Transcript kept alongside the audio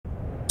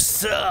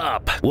What's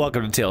up?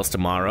 Welcome to Tales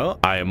Tomorrow.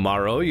 I am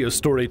Morrow, your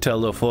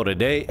storyteller for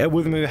today, and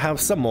with me we have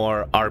some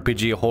more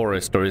RPG horror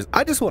stories.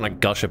 I just want to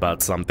gush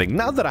about something.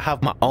 Now that I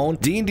have my own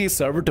D&D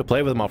server to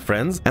play with my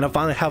friends, and I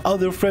finally have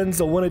other friends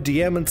that want to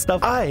DM and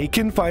stuff, I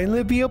can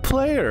finally be a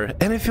player,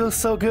 and it feels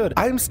so good.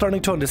 I'm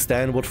starting to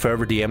understand what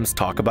forever DMs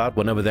talk about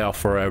whenever they are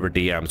forever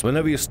DMs.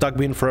 Whenever you're stuck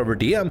being forever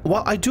DM,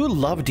 while I do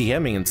love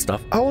DMing and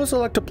stuff, I also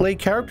like to play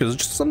characters,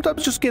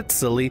 sometimes just get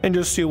silly and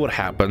just see what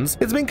happens.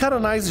 It's been kind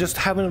of nice just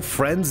having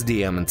friends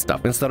DM and stuff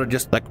instead of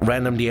just like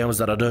random DMs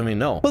that I don't even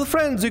know. With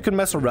friends, you can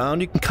mess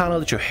around, you can kind of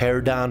let your hair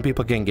down,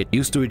 people can get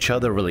used to each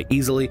other really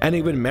easily, and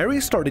even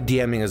Mary started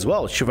DMing as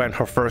well. She ran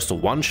her first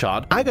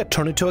one-shot. I got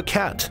turned into a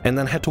cat and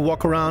then had to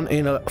walk around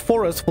in a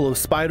forest full of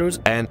spiders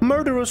and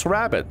murderous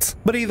rabbits.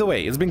 But either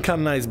way, it's been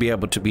kind of nice to be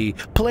able to be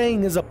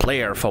playing as a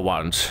player for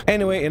once.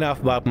 Anyway, enough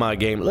about my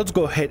game. Let's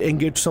go ahead and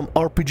get some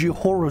RPG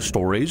horror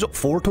stories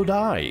for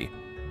today.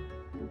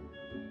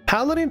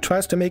 Paladin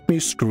tries to make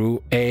me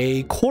screw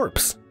a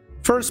corpse.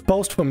 First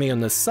post for me on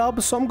the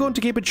sub, so I'm going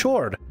to keep it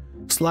short.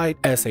 Slight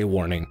essay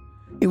warning.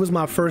 It was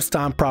my first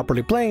time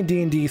properly playing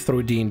D&D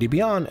through D&D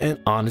Beyond,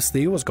 and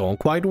honestly it was going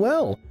quite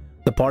well.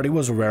 The party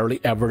was rarely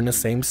ever in the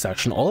same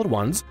session all at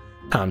once,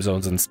 time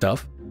zones and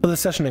stuff. For the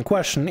session in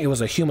question, it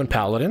was a human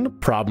paladin,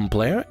 problem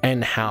player,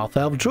 and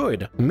half-elf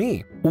druid,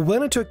 me. We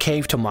went into a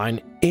cave to mine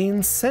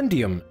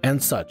incendium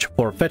and such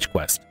for a fetch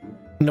quest.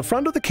 In the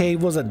front of the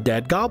cave was a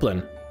dead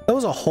goblin. There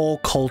was a whole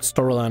cult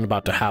storyline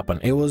about to happen.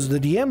 It was the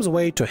DM's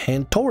way to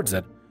hint towards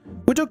it.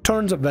 We took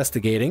turns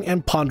investigating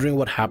and pondering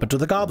what happened to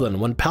the goblin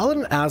when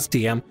Paladin asked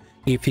DM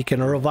if he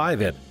can revive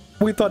it.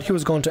 We thought he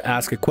was going to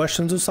ask it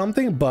questions or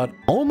something, but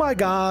oh my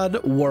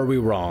god, were we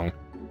wrong.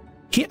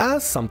 He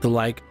asked something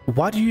like,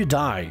 why did you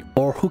die,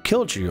 or who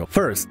killed you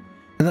first,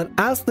 and then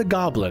asked the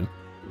goblin,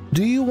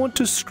 do you want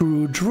to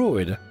screw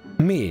druid,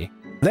 me?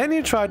 Then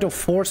he tried to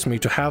force me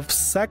to have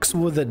sex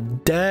with a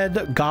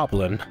dead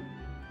goblin.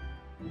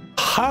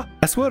 Ha!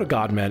 I swear to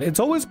god, man, it's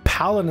always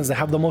paladins that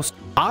have the most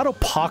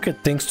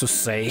out-of-pocket things to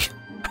say.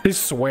 I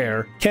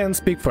swear. Can't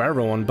speak for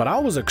everyone, but I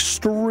was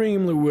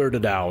extremely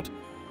weirded out.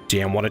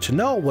 DM wanted to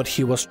know what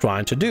he was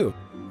trying to do,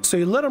 so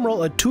he let him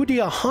roll a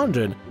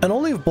 2d100, and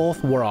only if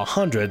both were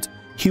 100s,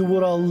 he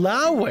would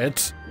allow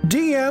it.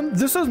 DM,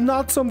 this is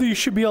not something you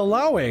should be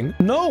allowing.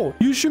 No,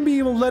 you shouldn't be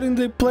even letting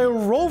the player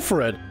roll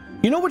for it.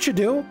 You know what you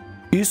do?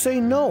 You say,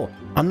 no,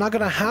 I'm not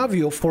gonna have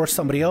you force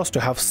somebody else to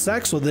have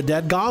sex with a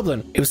dead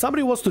goblin. If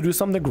somebody wants to do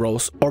something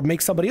gross or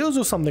make somebody else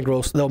do something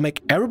gross, they'll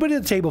make everybody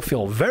at the table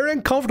feel very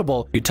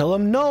uncomfortable. You tell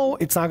them no,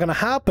 it's not gonna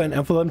happen,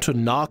 and for them to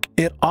knock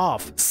it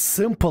off.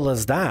 Simple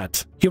as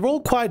that. He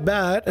rolled quite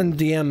bad, and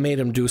DM made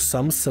him do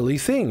some silly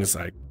things.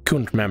 I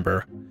couldn't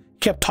remember. He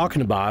kept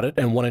talking about it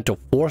and wanted to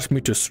force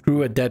me to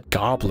screw a dead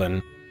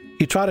goblin.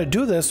 He tried to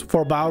do this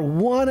for about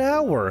 1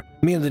 hour.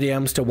 Me and the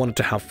DM still wanted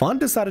to have fun,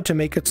 decided to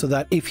make it so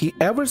that if he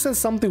ever says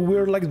something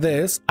weird like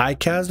this, I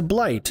cast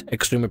Blight,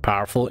 extremely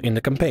powerful in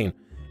the campaign,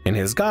 and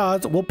his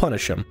gods will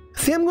punish him. I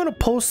think I'm gonna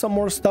post some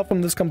more stuff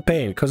from this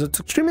campaign because it's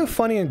extremely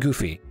funny and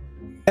goofy.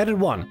 Edit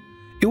 1.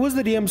 It was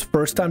the DM's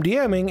first time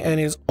DMing and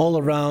is all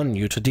around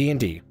new to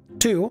D&D.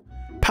 2.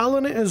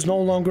 Paladin is no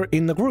longer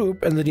in the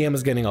group and the DM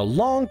is getting a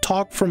long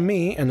talk from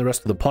me and the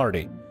rest of the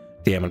party.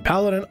 DM and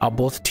Paladin are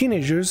both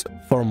teenagers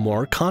for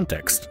more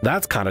context.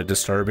 That's kind of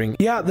disturbing.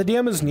 Yeah, the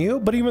DM is new,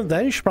 but even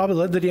then you should probably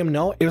let the DM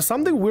know if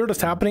something weird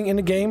is happening in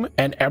the game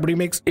and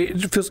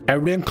it feels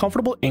everybody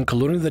uncomfortable,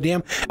 including the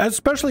DM,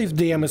 especially if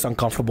the DM is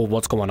uncomfortable with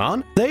what's going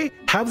on. They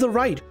have the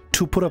right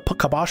to put a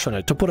kibosh on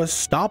it, to put a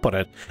stop on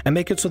it, and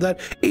make it so that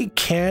it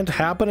can't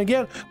happen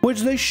again,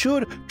 which they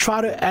should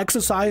try to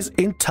exercise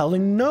in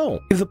telling no.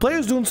 If the player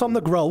is doing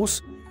something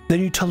gross, then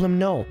you tell them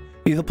no.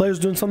 If the player's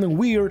doing something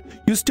weird,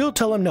 you still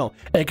tell them no,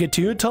 and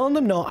continue telling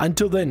them no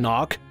until they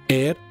knock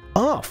it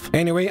off.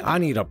 Anyway, I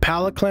need a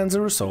palate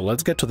cleanser, so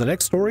let's get to the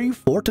next story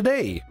for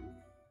today.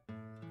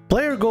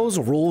 Player goes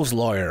rules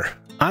lawyer.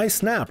 I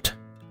snapped.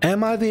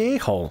 Am I the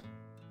a-hole?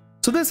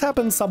 So this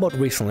happened somewhat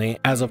recently,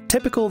 as of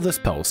typical of this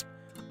post.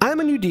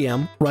 I'm a new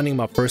DM running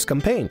my first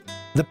campaign.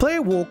 The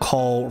player we'll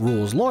call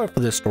rules lawyer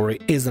for this story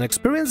is an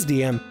experienced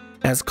DM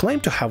and has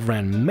claimed to have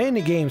ran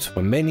many games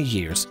for many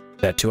years.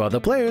 There are 2 other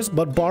players,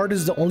 but Bard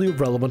is the only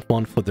relevant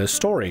one for this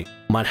story.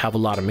 Might have a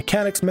lot of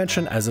mechanics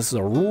mentioned as this is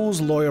a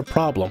rules lawyer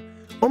problem,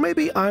 or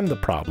maybe I'm the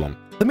problem.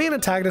 The main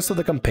antagonists of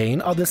the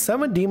campaign are the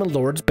 7 demon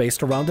lords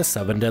based around the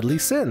 7 deadly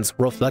sins,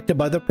 reflected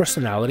by their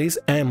personalities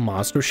and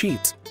monster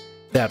sheets.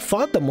 They have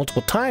fought them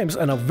multiple times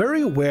and are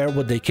very aware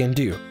what they can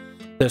do.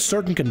 There are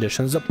certain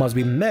conditions that must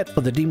be met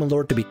for the demon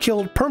lord to be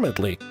killed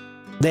permanently.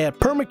 They had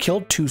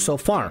perma-killed 2 so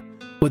far,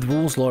 with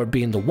rules lawyer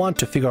being the one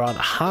to figure out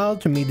how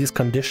to meet these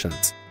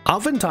conditions.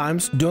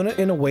 Oftentimes, doing it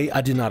in a way I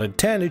did not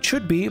intend it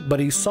should be, but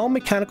he saw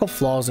mechanical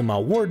flaws in my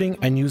wording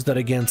and used that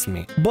against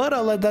me. But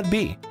I'll let that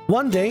be.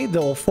 One day, they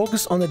will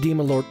focus on the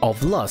Demon Lord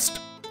of Lust.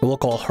 We'll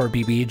call her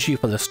BBEG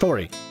for the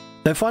story.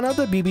 They find out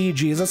that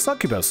BBEG is a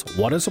succubus.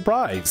 What a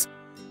surprise!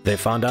 They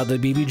found out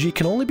that BBG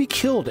can only be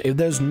killed if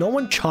there's no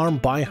one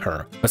charmed by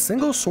her. A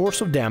single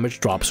source of damage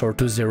drops her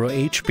to 0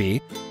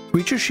 HP.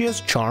 Creature she has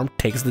charmed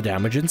takes the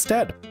damage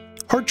instead.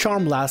 her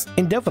charm lasts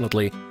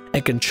indefinitely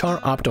and can charm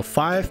up to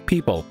 5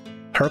 people,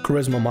 her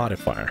charisma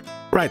modifier.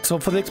 Right, so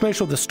for the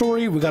explanation of the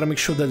story, we gotta make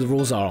sure that the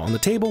rules are on the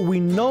table. We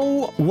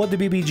know what the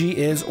BBEG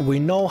is, we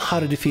know how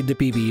to defeat the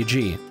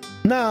BBEG.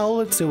 Now,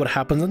 let's see what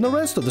happens in the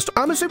rest of the story.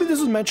 I'm assuming this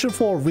is mentioned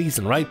for a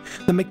reason, right?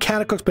 The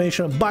mechanical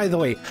explanation. By the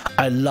way,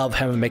 I love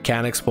having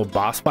mechanics for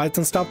boss fights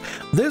and stuff.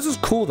 This is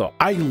cool though.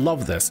 I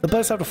love this. The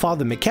players have to follow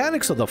the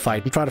mechanics of the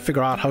fight and try to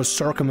figure out how to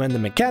circumvent the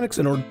mechanics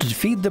in order to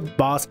defeat the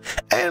boss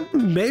and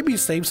maybe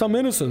save some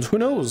innocents. Who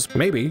knows?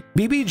 Maybe.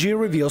 BBG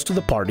reveals to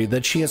the party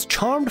that she has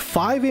charmed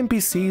 5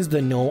 NPCs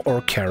they know or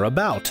care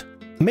about,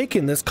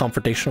 making this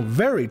confrontation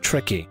very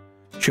tricky.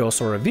 She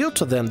also revealed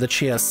to them that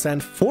she has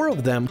sent 4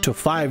 of them to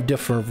 5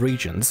 different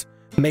regions,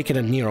 making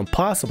it near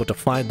impossible to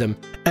find them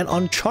and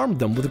uncharm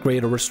them with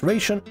greater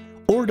restoration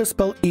or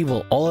dispel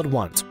evil all at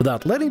once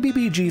without letting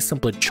BBG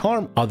simply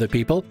charm other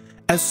people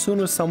as soon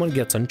as someone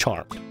gets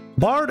uncharmed.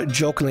 Bard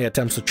jokingly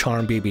attempts to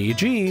charm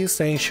BBG,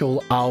 saying she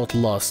will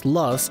outlust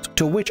lust,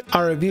 to which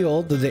I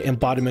reveal that the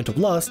embodiment of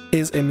lust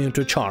is immune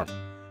to charm,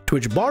 to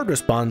which Bard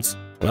responds,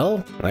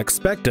 well,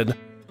 expected,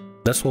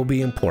 this will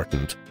be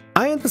important.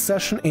 I end the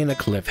session in a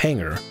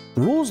cliffhanger.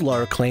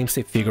 Ruleslayer claims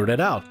he figured it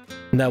out,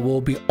 and that we'll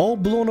be all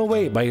blown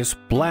away by his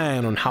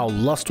plan on how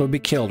lust will be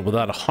killed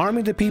without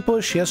harming the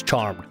people she has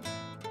charmed.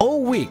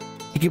 All week,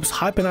 he keeps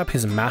hyping up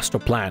his master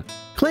plan,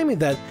 claiming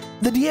that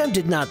the DM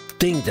did not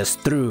think this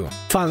through.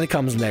 Finally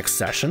comes next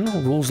session,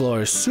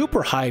 Ruleslayer is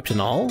super hyped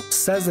and all,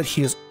 says that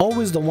he is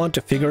always the one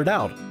to figure it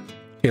out.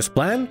 His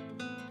plan?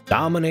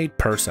 Dominate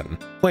person.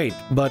 Wait,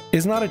 but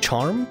isn't that a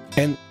charm?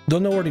 And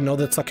don't they already know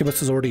that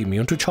Succubus is already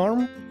immune to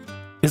charm?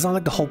 Isn't that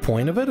like the whole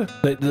point of it?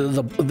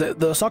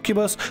 The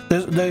Succubus,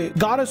 the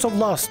goddess of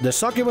lust, the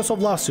Succubus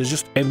of lust is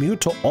just immune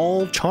to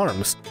all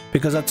charms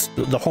because that's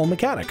the whole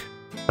mechanic,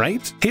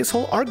 right? His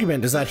whole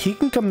argument is that he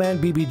can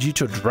command BBG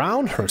to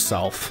drown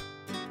herself.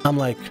 I'm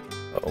like,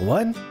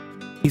 what?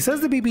 He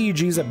says the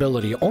BBEG's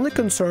ability only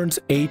concerns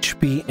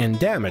HP and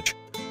damage.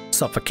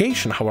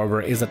 Suffocation,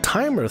 however, is a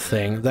timer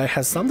thing that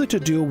has something to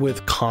do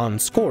with con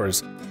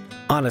scores.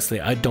 Honestly,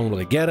 I don't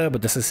really get it,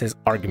 but this is his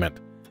argument.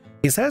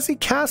 He says he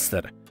cast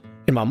it.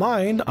 In my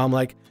mind, I'm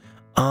like,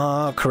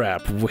 ah,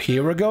 crap,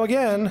 here we go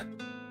again.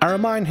 I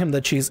remind him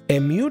that she's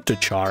immune to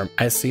charm,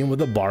 as seen with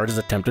the Bard's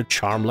attempted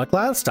charm like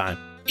last time.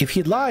 If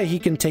he'd lie, he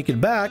can take it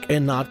back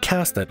and not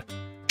cast it.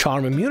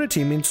 Charm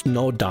immunity means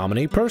no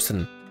dominate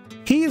person.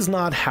 He is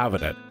not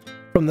having it.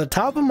 From the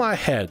top of my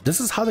head, this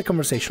is how the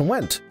conversation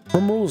went.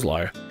 From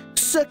Ruleslayer,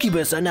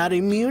 Succubus are not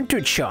immune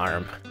to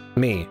charm.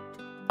 Me,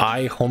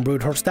 I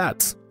homebrewed her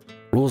stats.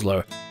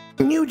 Ruleslayer,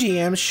 new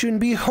GMs shouldn't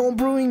be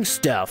homebrewing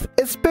stuff,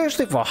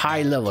 especially for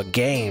high-level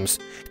games.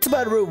 It's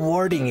about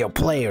rewarding your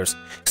players.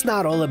 It's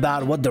not all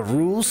about what the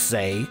rules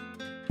say.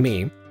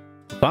 Me,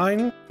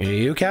 fine,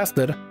 you cast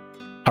it.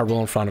 I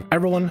roll in front of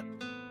everyone.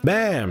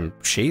 Bam,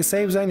 she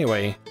saves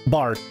anyway.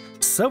 Bard,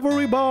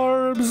 silvery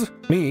barbs.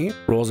 Me,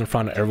 rolls in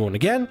front of everyone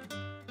again.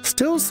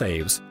 Still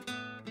saves.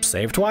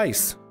 Save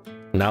twice.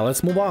 Now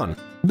let's move on.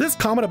 This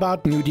comment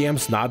about new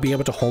DMs not being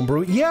able to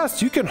homebrew,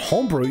 yes, you can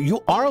homebrew.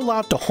 You are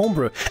allowed to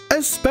homebrew,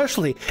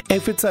 especially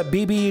if it's a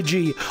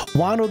BBEG,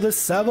 one of the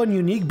 7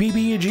 unique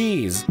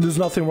BBEGs. There's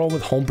nothing wrong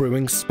with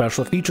homebrewing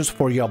special features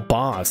for your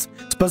boss.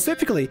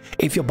 Specifically,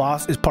 if your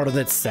boss is part of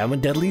that 7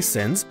 deadly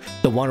sins,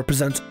 the one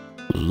represents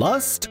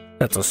lust,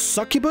 that's a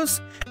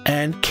succubus,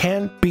 and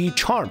can be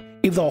charmed.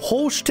 If the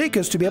whole shtick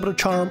is to be able to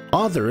charm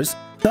others,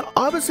 that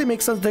obviously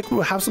makes sense that they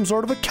will have some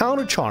sort of a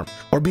counter charm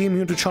or be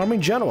immune to charm in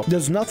general.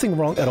 There's nothing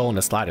wrong at all in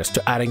the slightest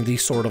to adding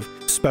these sort of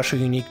special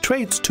unique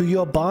traits to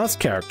your boss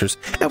characters.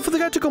 And for the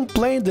guy to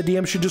complain the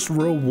DM should just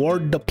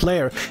reward the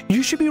player,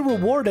 you should be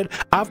rewarded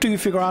after you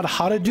figure out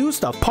how to do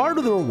stuff. Part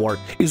of the reward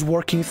is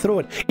working through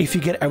it. If you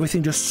get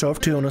everything just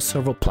served to you on a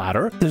silver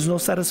platter, there's no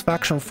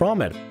satisfaction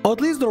from it. Or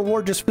at least the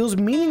reward just feels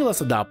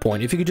meaningless at that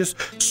point if you could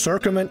just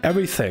circumvent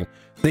everything.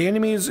 The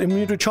enemy is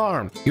immune to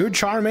charm. You're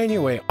charmed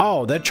anyway.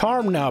 Oh, they're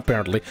charmed now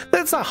apparently.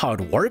 That's not how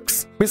it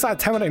works.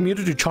 Besides, having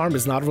immunity to charm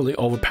is not really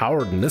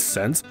overpowered in this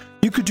sense.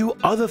 You could do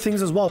other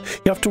things as well.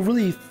 You have to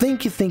really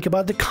think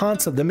about the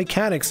concept, the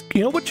mechanics.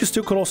 You know what you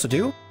still could also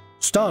do?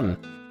 Stun,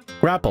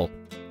 grapple,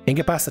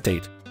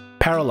 incapacitate,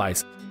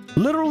 paralyze.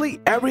 Literally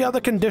every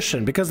other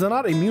condition, because they're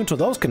not immune to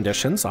those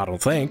conditions, I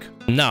don't think.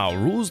 Now,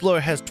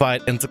 Ruleslayer has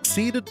tried and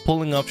succeeded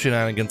pulling off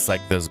shenanigans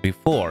like this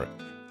before.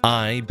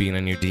 I, being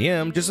a new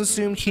DM, just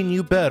assumed he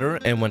knew better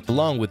and went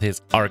along with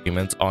his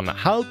arguments on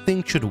how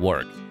things should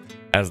work.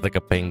 As the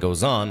campaign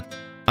goes on,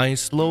 I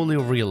slowly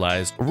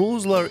realized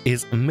Ruleslayer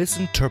is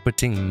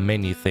misinterpreting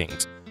many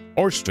things,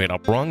 or straight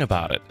up wrong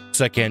about it.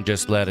 So I can't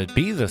just let it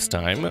be this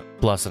time.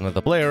 Plus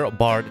another player,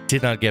 Bard,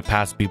 did not get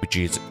past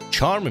BBG's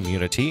charm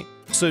immunity,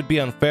 so it'd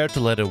be unfair to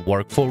let it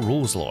work for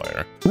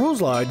Ruleslayer.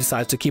 Ruleslayer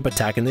decides to keep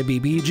attacking the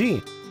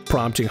BBEG,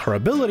 prompting her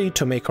ability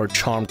to make her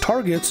charmed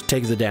targets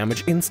take the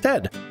damage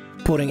instead,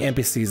 putting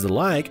NPCs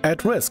alike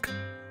at risk.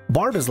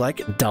 Bard is like,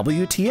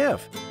 WTF?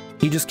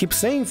 He just keeps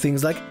saying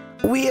things like,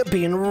 We are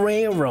being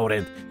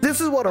railroaded.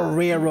 This is what a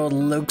railroad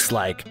looks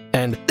like,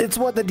 and it's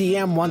what the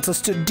DM wants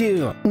us to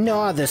do.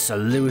 No other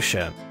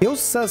solution. He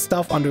also says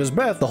stuff under his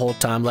breath the whole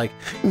time like,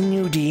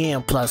 new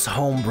DM plus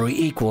homebrew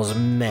equals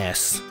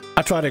mess.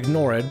 I try to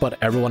ignore it, but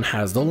everyone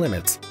has their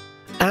limits.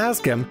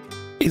 Ask him,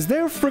 is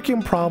there a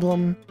freaking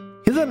problem?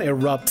 He then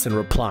erupts in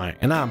reply,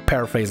 and I'm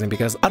paraphrasing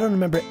because I don't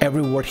remember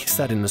every word he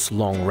said in this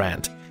long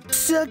rant.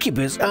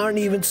 Succubus aren't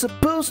even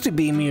supposed to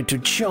be immune to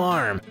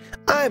charm.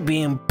 I'm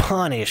being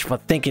punished for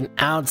thinking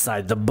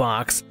outside the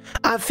box.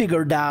 I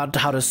figured out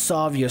how to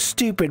solve your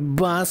stupid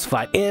boss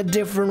fight in a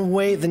different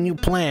way than you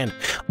planned.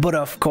 But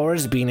of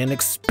course, being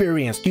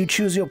inexperienced, you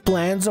choose your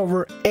plans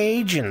over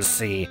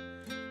agency.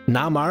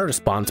 Now my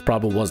response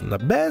probably wasn't the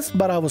best,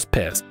 but I was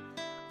pissed.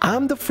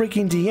 I'm the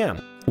freaking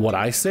DM. What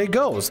I say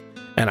goes.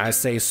 And I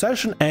say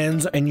session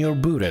ends and you're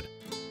booted.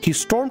 He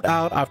stormed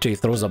out after he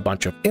throws a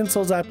bunch of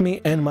insults at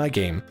me and my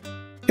game.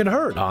 It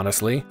hurt,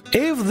 honestly.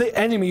 If the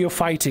enemy you're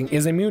fighting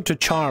is immune to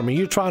charm and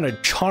you're trying to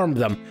charm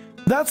them,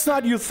 that's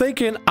not you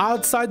thinking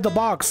outside the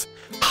box.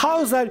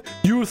 How's that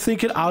you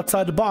thinking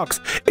outside the box?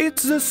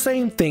 It's the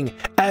same thing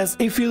as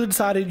if you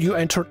decided you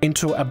entered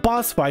into a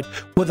boss fight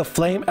with a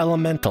flame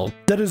elemental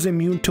that is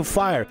immune to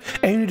fire,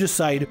 and you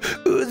decide,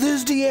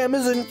 this DM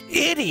is an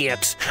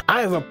idiot.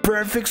 I have a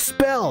perfect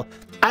spell.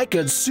 I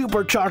could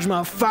supercharge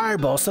my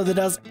fireball so that it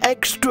does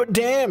extra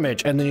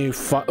damage. And then you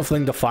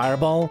fling the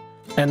fireball,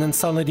 and then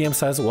suddenly DM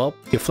says, well,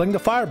 you fling the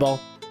fireball,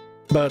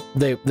 but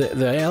the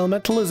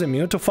elemental is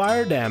immune to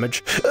fire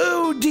damage.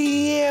 Oh,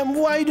 DM,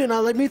 why do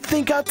not let me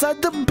think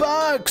outside the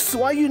box?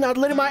 Why are you not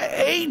letting my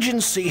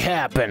agency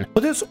happen?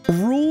 But this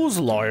rules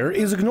lawyer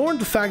is ignoring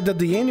the fact that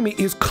the enemy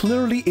is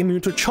clearly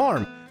immune to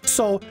charm.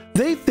 So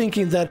they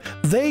thinking that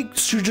they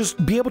should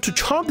just be able to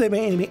charm the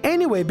enemy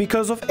anyway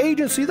because of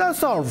agency.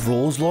 That's not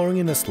rules lawyering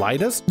in the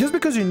slightest. Just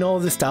because you know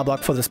the stat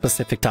block for the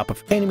specific type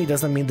of enemy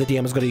doesn't mean the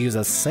DM is going to use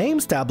the same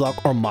stat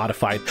block or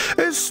modified,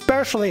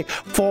 especially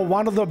for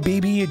one of the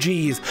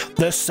BBEGs,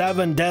 the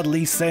 7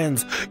 deadly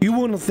sins. You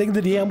wouldn't think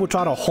the DM would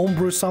try to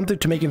homebrew something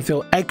to make him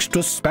feel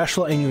extra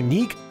special and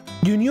unique.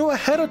 You knew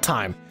ahead of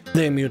time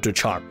they're immune to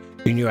charm.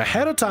 You knew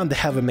ahead of time they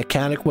have a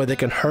mechanic where they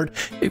can hurt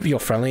if your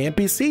friendly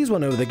NPCs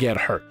whenever they get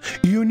hurt.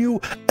 You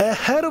knew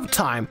ahead of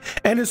time,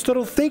 and instead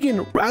of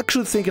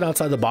actually thinking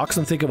outside the box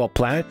and thinking about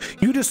plan,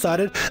 you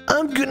decided,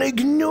 I'm gonna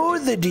ignore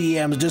the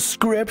DM's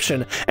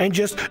description and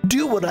just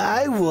do what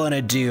I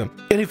wanna do.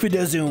 And if it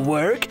doesn't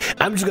work,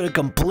 I'm just gonna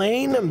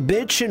complain and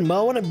bitch and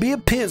moan and be a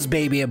piss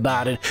baby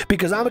about it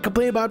because I'm gonna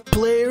complain about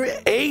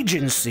player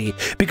agency.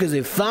 Because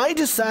if I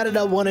decided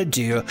I wanna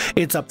do,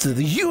 it's up to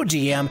the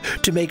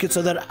DM to make it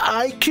so that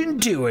I can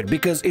do it,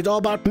 because it's all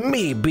about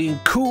me being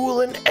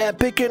cool and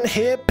epic and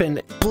hip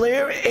and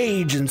player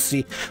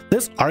agency.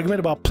 This argument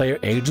about player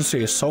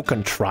agency is so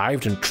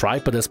contrived and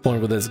tripe at this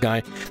point with this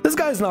guy. This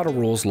guy is not a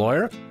rules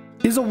lawyer.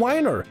 He's a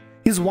whiner.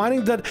 He's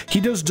whining that he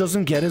just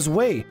doesn't get his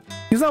way.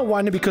 He's not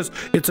whining because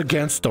it's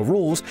against the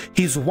rules.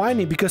 He's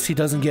whining because he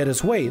doesn't get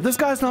his way. This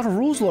guy's not a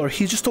rules lawyer.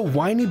 He's just a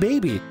whiny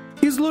baby.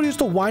 He's literally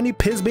just a whiny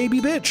piss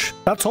baby bitch.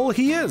 That's all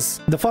he is.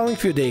 The following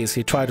few days,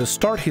 he tried to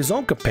start his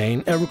own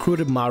campaign and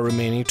recruited my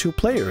remaining 2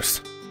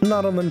 players.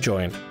 None of them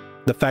joined.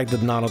 The fact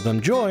that none of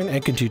them joined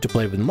and continue to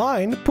play with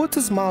mine puts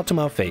a smile to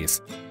my face.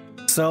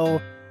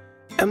 So,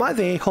 am I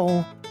the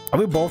a-hole? Are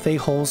we both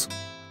a-holes?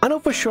 I know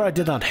for sure I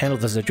did not handle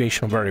the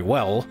situation very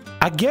well.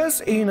 I guess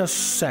in a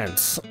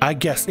sense,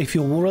 if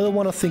you really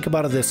want to think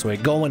about it this way,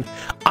 going,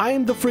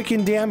 I'm the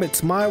freaking DM,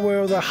 it's my way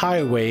or the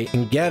highway,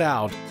 and get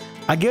out.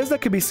 I guess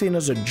that could be seen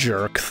as a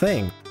jerk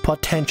thing,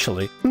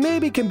 potentially.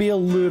 Maybe it can be a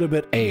little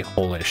bit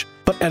a-hole-ish.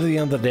 But at the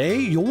end of the day,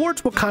 your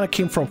words will kind of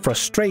came from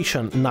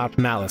frustration, not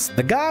malice.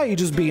 The guy is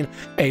just being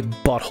a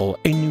butthole,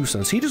 a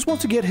nuisance. He just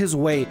wants to get his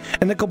way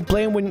and then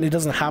complain when it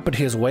doesn't happen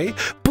his way.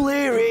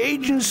 Player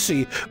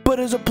agency, but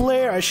as a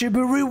player, I should be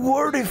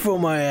rewarded for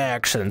my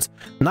actions.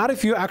 Not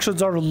if your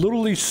actions are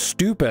literally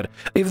stupid.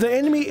 If the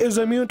enemy is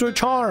immune to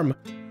charm,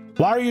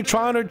 why are you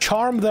trying to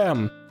charm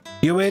them?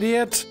 You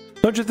idiot.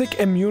 Don't you think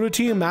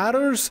immunity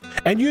matters?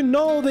 And you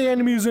know the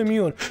enemy is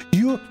immune.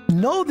 You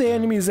know the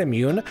enemy is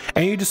immune,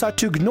 and you decide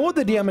to ignore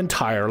the DM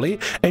entirely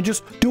and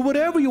just do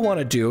whatever you want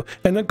to do,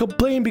 and then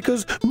complain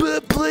because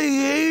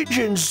play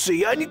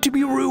agency, I need to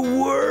be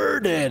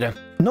rewarded.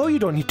 No, you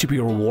don't need to be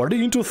rewarded.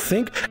 You need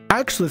to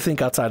actually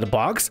think outside the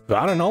box.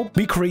 I don't know,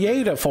 be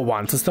creative for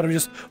once instead of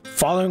just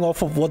following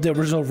off of what the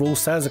original rule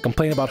says and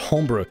complain about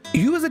homebrew.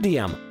 You as a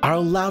DM are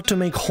allowed to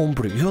make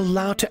homebrew. You're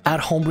allowed to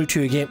add homebrew to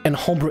your game and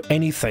homebrew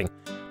anything.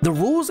 The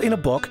rules in a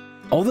book,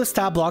 all the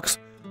stat blocks,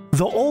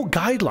 they're all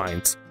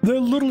guidelines. They're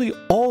literally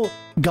all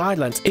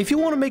guidelines. If you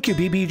want to make your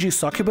BBEG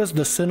Succubus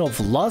the sin of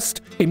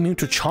lust, immune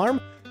to charm,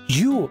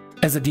 you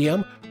as a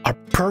DM are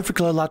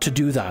perfectly allowed to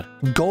do that.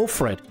 Go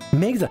for it.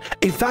 Make that.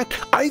 In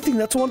fact, I think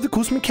that's one of the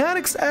coolest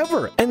mechanics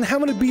ever. And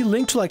having it be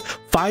linked to like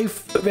 5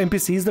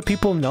 NPCs that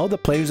people know,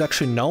 that players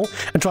actually know,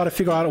 and try to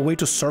figure out a way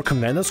to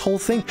circumvent this whole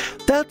thing,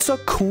 that's a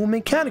cool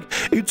mechanic.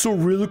 It's a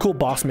really cool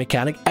boss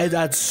mechanic. It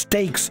adds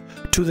stakes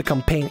to the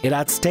campaign. It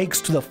adds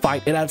stakes to the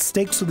fight. It adds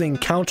stakes to the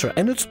encounter.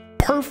 And it's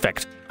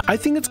perfect. I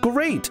think it's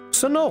great.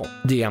 So no,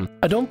 DM,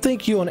 I don't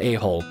think you're an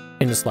a-hole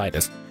in the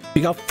slightest.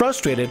 You got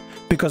frustrated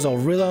because of a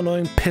really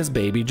annoying piss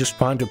baby just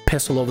trying to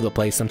piss all over the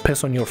place and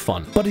piss on your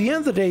fun. But at the end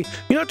of the day,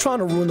 you're not trying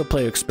to ruin the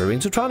player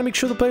experience. You're trying to make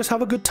sure the players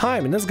have a good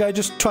time. And this guy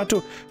just tried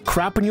to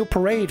crap on your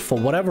parade for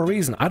whatever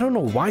reason. I don't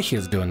know why he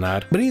is doing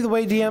that. But either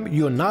way, DM,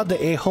 you're not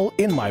the a-hole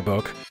in my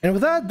book. And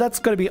with that, that's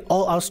going to be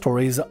all our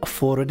stories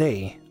for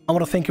today. I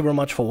want to thank you very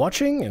much for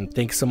watching, and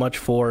thanks so much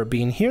for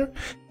being here.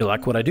 If you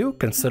like what I do,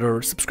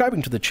 consider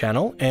subscribing to the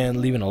channel and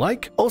leaving a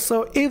like.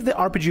 Also, if the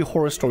RPG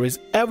Horror Stories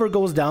ever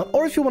goes down,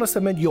 or if you want to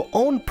submit your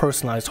own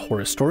personalized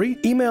horror story,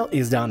 email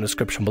is down in the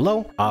description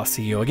below. I'll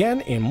see you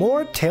again in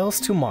more Tales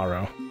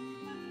tomorrow.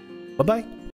 Bye-bye.